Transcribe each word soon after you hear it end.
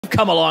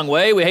come a long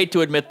way. We hate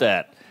to admit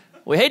that.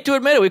 We hate to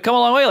admit it. We've come a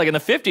long way. Like in the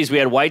 50s, we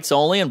had whites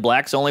only and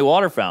blacks only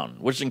water fountain,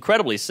 which is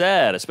incredibly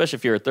sad, especially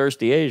if you're a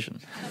thirsty Asian.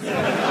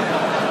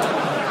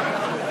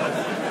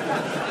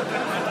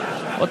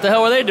 What the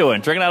hell were they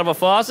doing? Drinking out of a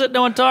faucet?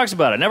 No one talks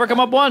about it. Never come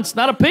up once.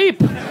 Not a peep.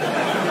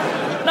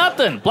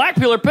 Nothing. Black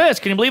people are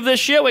pissed. Can you believe this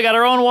shit? We got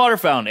our own water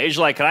fountain. Asians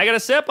like, can I get a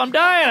sip? I'm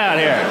dying out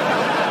here.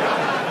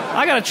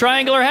 I got a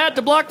triangular hat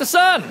to block the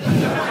sun.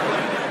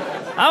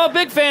 I'm a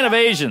big fan of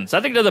Asians.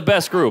 I think they're the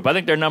best group. I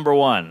think they're number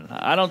one.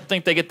 I don't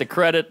think they get the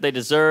credit they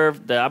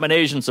deserve. I'm an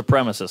Asian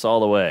supremacist all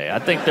the way. I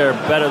think they're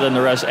better than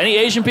the rest. Any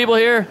Asian people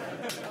here?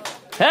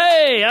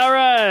 Hey, all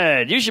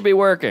right. You should be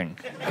working.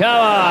 Come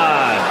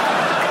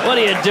on. What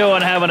are you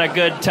doing having a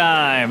good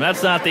time?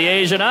 That's not the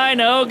Asian I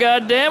know,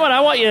 goddammit.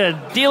 I want you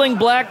dealing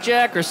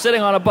blackjack or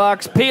sitting on a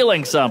box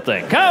peeling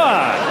something. Come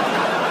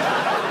on.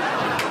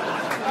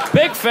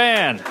 Big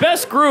fan.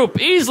 Best group.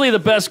 Easily the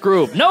best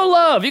group. No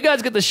love. You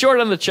guys get the short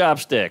end of the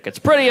chopstick. It's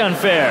pretty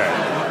unfair.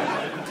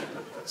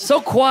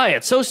 So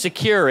quiet, so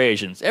secure,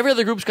 Asians. Every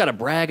other group's got a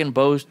brag and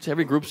boast.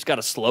 Every group's got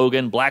a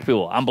slogan. Black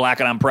people, I'm black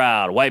and I'm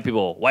proud. White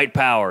people, white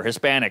power.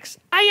 Hispanics,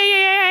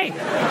 ay.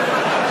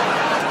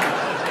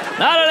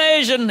 Not an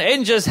Asian.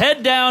 Asian just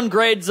head down,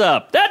 grades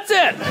up. That's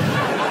it.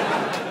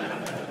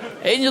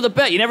 Asians are the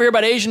best. You never hear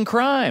about Asian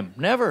crime.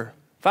 Never.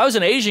 If I was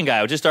an Asian guy,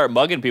 I would just start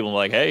mugging people and be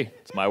like, hey,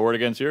 it's my word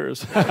against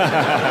yours.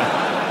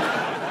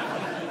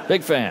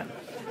 Big fan.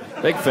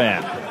 Big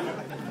fan.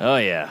 Oh,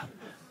 yeah.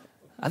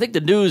 I think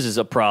the news is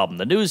a problem.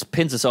 The news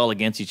pins us all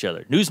against each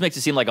other. News makes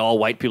it seem like all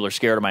white people are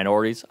scared of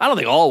minorities. I don't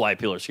think all white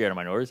people are scared of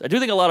minorities. I do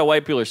think a lot of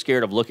white people are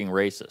scared of looking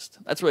racist.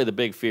 That's really the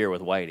big fear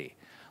with whitey.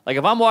 Like,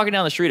 if I'm walking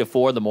down the street at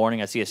 4 in the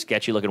morning, I see a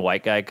sketchy-looking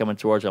white guy coming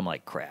towards me, I'm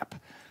like, crap,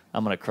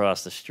 I'm going to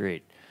cross the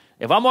street.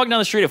 If I'm walking down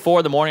the street at 4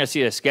 in the morning, I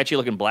see a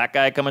sketchy-looking black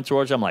guy coming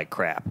towards me, I'm like,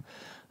 crap,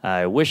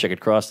 I wish I could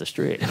cross the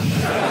street.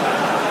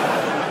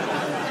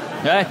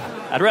 Okay?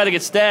 I'd rather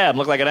get stabbed and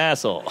look like an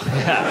asshole.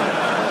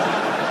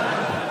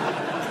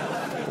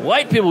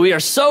 White people, we are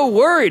so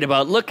worried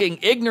about looking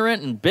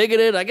ignorant and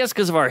bigoted, I guess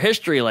because of our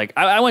history. Like,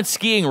 I went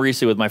skiing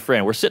recently with my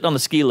friend. We're sitting on the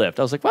ski lift.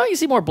 I was like, why don't you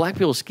see more black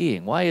people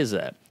skiing? Why is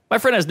that? My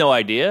friend has no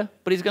idea,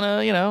 but he's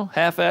going to,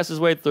 half-ass his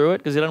way through it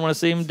because he doesn't want to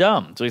seem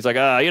dumb. So he's like,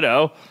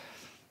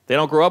 they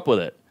don't grow up with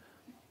it.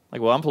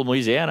 Like, well, I'm from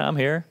Louisiana. I'm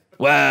here.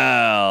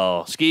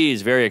 Well, ski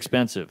is very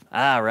expensive.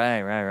 Ah,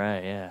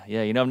 right, yeah.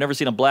 Yeah, I've never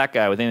seen a black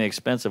guy with anything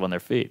expensive on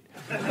their feet.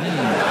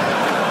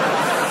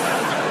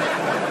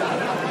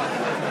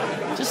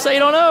 Just say you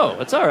don't know.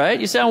 It's all right.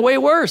 You sound way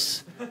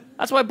worse.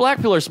 That's why black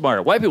people are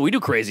smart. White people, we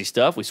do crazy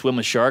stuff. We swim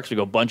with sharks. We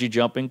go bungee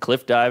jumping,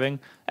 cliff diving.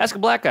 Ask a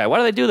black guy, why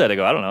do they do that? They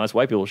go, I don't know. That's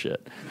white people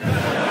shit.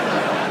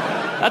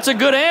 That's a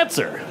good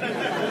answer.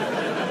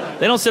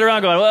 They don't sit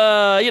around going,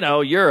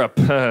 well, Europe.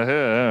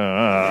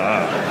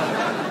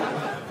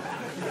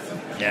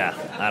 Yeah,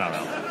 I don't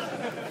know.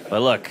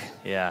 But look,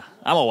 yeah,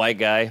 I'm a white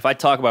guy. If I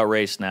talk about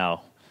race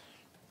now,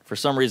 for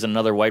some reason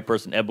another white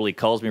person ebly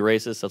calls me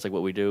racist. That's like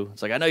what we do.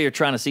 It's like, I know you're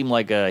trying to seem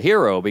like a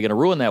hero, but you're going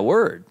to ruin that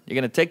word. You're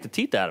going to take the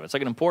teeth out of it. It's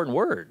like an important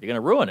word. You're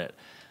going to ruin it.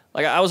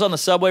 Like, I was on the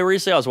subway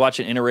recently. I was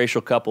watching an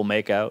interracial couple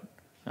make out.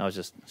 I was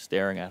just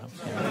staring at them.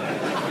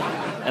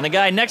 And the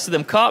guy next to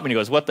them caught me and he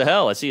goes, what the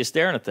hell? I see you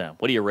staring at them.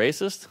 What, are you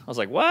racist? I was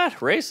like, what?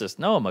 Racist?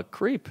 No, I'm a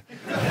creep.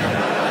 Well,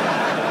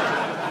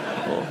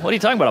 what are you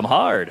talking about? I'm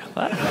hard.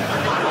 What? I'm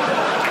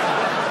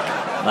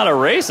not a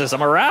racist.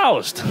 I'm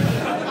aroused.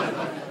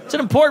 It's an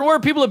important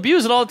word. People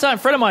abuse it all the time. A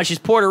friend of mine, she's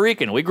Puerto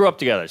Rican. We grew up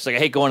together. She's like, I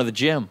hate going to the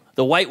gym.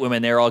 The white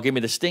women there all give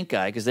me the stink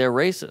eye because they're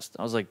racist.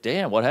 I was like,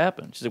 damn, what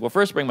happened? She's like, well,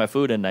 first bring my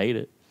food in and I eat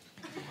it.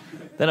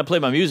 Then I play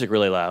my music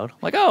really loud. I'm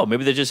like, oh,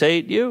 maybe they just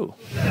hate you.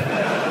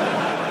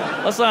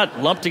 Let's not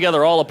lump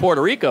together all of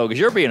Puerto Rico because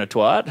you're being a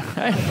twat.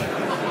 Right?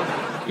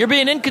 You're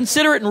being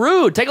inconsiderate and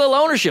rude. Take a little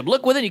ownership.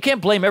 Look within. You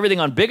can't blame everything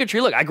on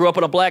bigotry. Look, I grew up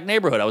in a black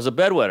neighborhood. I was a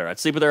bedwetter. I'd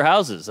sleep at their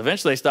houses.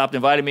 Eventually, they stopped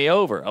inviting me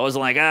over. I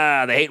wasn't like,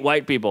 they hate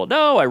white people.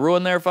 No, I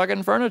ruined their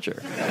fucking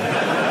furniture.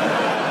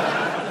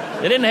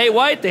 They didn't hate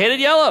white. They hated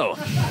yellow.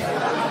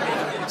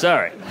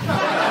 Sorry.